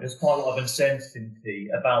pandemic, there's quite a lot of uncertainty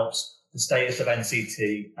about the status of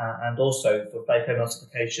NCT and also for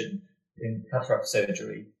phacoemulsification in cataract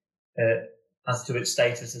surgery as to its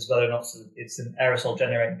status as whether or not it's an aerosol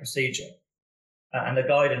generating procedure. And the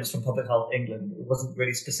guidance from Public Health England wasn't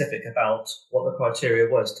really specific about what the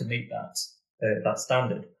criteria was to meet that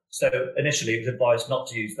standard. So initially, it was advised not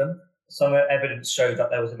to use them. Some evidence showed that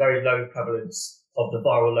there was a very low prevalence of the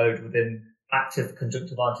viral load within active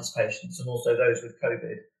conjunctivitis patients and also those with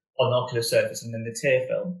COVID on the ocular surface and in the tear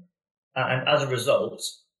film. And as a result,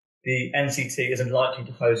 the NCT is unlikely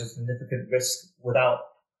to pose a significant risk without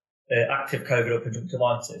active COVID or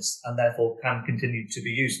conjunctivitis and therefore can continue to be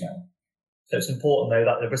used now. So it's important, though,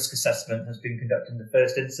 that the risk assessment has been conducted in the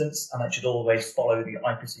first instance and that should always follow the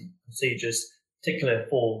IPC procedures, particularly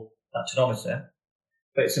for that tonometer.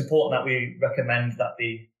 But it's important that we recommend that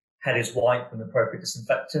the head is wiped with appropriate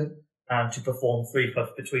disinfectant and to perform 3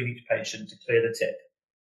 puffs between each patient to clear the tip.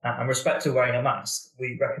 And with respect to wearing a mask,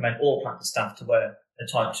 we recommend all practice staff to wear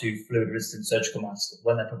a type 2 fluid-resistant surgical mask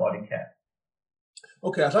when they're providing care.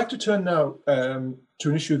 Okay, I'd like to turn now to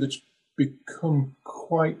an issue that's become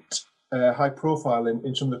quite high profile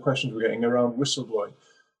in some of the questions we're getting around whistleblowing.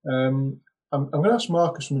 I'm going to ask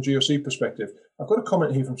Marcus from a GOC perspective. I've got a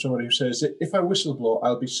comment here from somebody who says, if I whistleblow,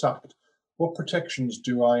 I'll be sacked. What protections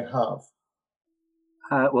do I have?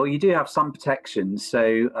 Well, you do have some protections.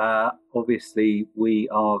 So obviously we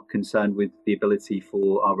are concerned with the ability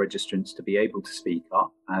for our registrants to be able to speak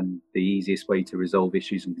up. And the easiest way to resolve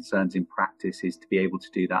issues and concerns in practice is to be able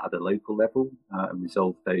to do that at a local level and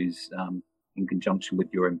resolve those in conjunction with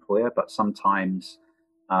your employer. But sometimes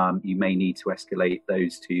you may need to escalate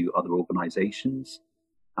those to other organisations.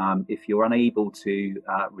 If you're unable to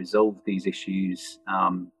resolve these issues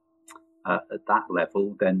at that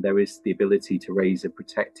level, then there is the ability to raise a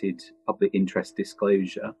protected public interest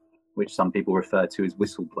disclosure, which some people refer to as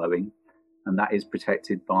whistleblowing, and that is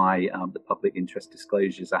protected by the Public Interest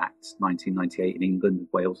Disclosures Act 1998 in England,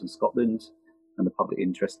 Wales and Scotland, and the Public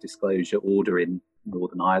Interest Disclosure Order in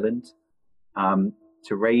Northern Ireland.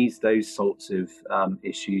 To raise those sorts of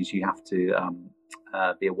issues, you have to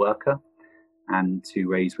be a worker and to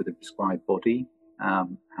raise with a prescribed body,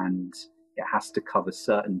 and it has to cover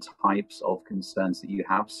certain types of concerns that you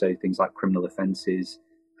have. So things like criminal offences,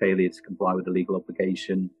 failure to comply with a legal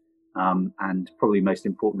obligation, and probably most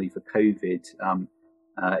importantly for COVID,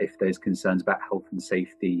 if there's concerns about health and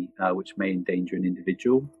safety, which may endanger an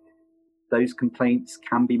individual. Those complaints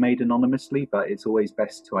can be made anonymously, but it's always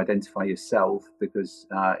best to identify yourself, because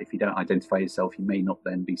if you don't identify yourself, you may not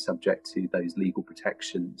then be subject to those legal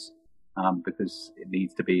protections, because it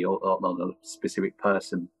needs to be on a specific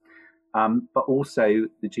person. But also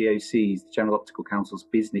the GOC's, the General Optical Council's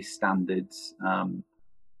business standards,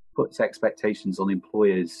 puts expectations on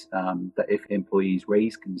employers that if employees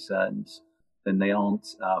raise concerns, then they aren't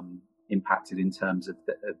impacted in terms of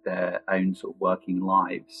their own sort of working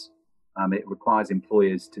lives. It requires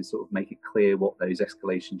employers to sort of make it clear what those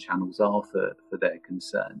escalation channels are for their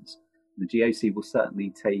concerns. The GOC will certainly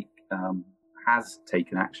take has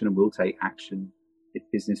taken action and will take action if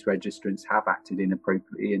business registrants have acted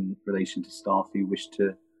inappropriately in relation to staff who wish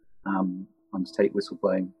to undertake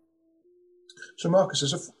whistleblowing. So Marcus,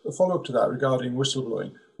 as a follow-up to that regarding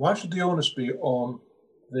whistleblowing, why should the onus be on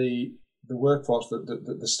the workforce,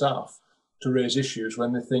 the staff, to raise issues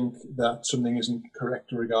when they think that something isn't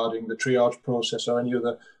correct regarding the triage process or any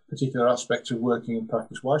other particular aspects of working in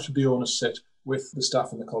practice? Why should the onus sit with the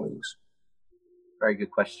staff and the colleagues? Very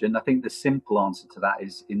good question. I think the simple answer to that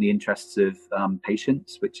is in the interests of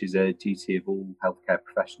patients, which is a duty of all healthcare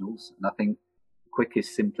professionals. And I think the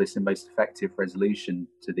quickest, simplest and most effective resolution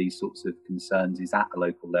to these sorts of concerns is at a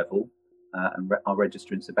local level. And our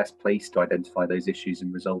registrants are best placed to identify those issues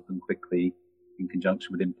and resolve them quickly in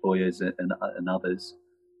conjunction with employers and others.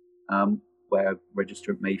 Where a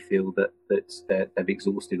registrant may feel that they've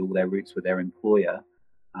exhausted all their routes with their employer,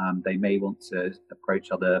 they may want to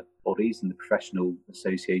approach other bodies, and the professional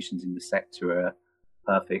associations in the sector are a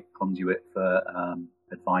perfect conduit for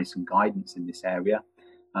advice and guidance in this area.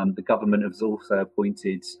 The government has also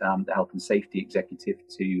appointed the Health and Safety Executive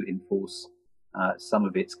to enforce some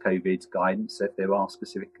of its COVID guidance. So if there are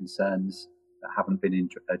specific concerns that haven't been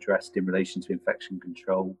addressed in relation to infection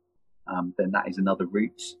control, then that is another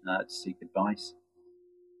route to seek advice.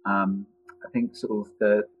 I think sort of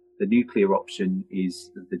the nuclear option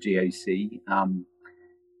is the GOC.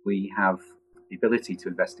 We have the ability to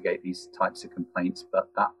investigate these types of complaints, but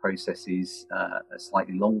that process is a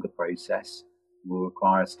slightly longer process. It will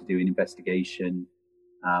require us to do an investigation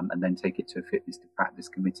and then take it to a fitness to practice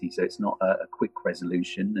committee. So it's not a quick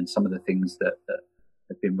resolution, and some of the things that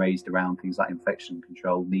have been raised around things like infection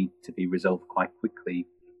control need to be resolved quite quickly,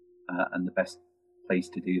 and the best place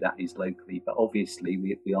to do that is locally. But obviously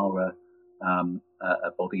we are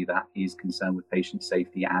a body that is concerned with patient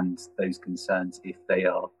safety, and those concerns, if they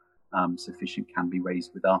are sufficient, can be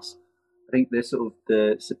raised with us. I think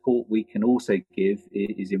the support we can also give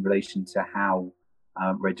is in relation to how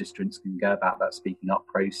registrants can go about that speaking up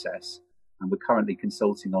process. And we're currently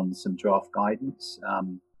consulting on some draft guidance,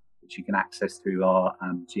 which you can access through our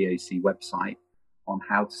GOC website, on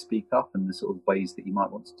how to speak up and the sort of ways that you might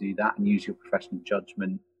want to do that, and use your professional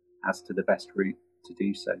judgment as to the best route to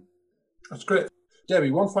do so. That's great.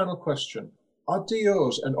 Debbie, one final question. Are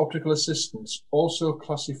DOs and optical assistants also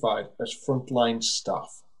classified as frontline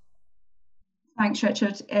staff? Thanks,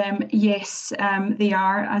 Richard. Yes, they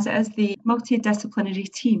are, as it is the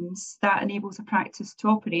multidisciplinary teams that enables a practice to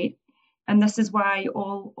operate. And this is why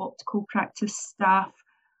all optical practice staff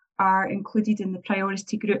are included in the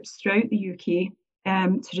priority groups throughout the UK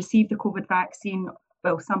to receive the COVID vaccine.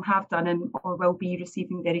 Well, some have done and or will be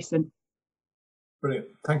receiving very soon. Brilliant,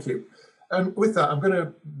 thank you. And with that, I'm going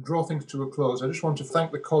to draw things to a close. I just want to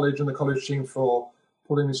thank the college and the college team for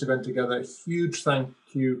pulling this event together. A huge thank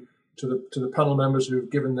you to the panel members who have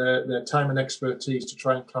given their time and expertise to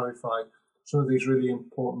try and clarify some of these really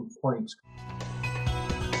important points.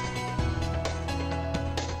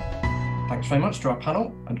 Thanks very much to our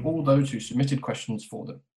panel and all those who submitted questions for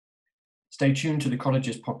them. Stay tuned to the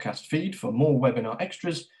college's podcast feed for more webinar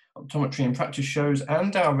extras, optometry and practice shows,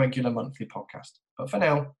 and our regular monthly podcast. But for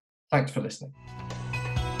now, thanks for listening.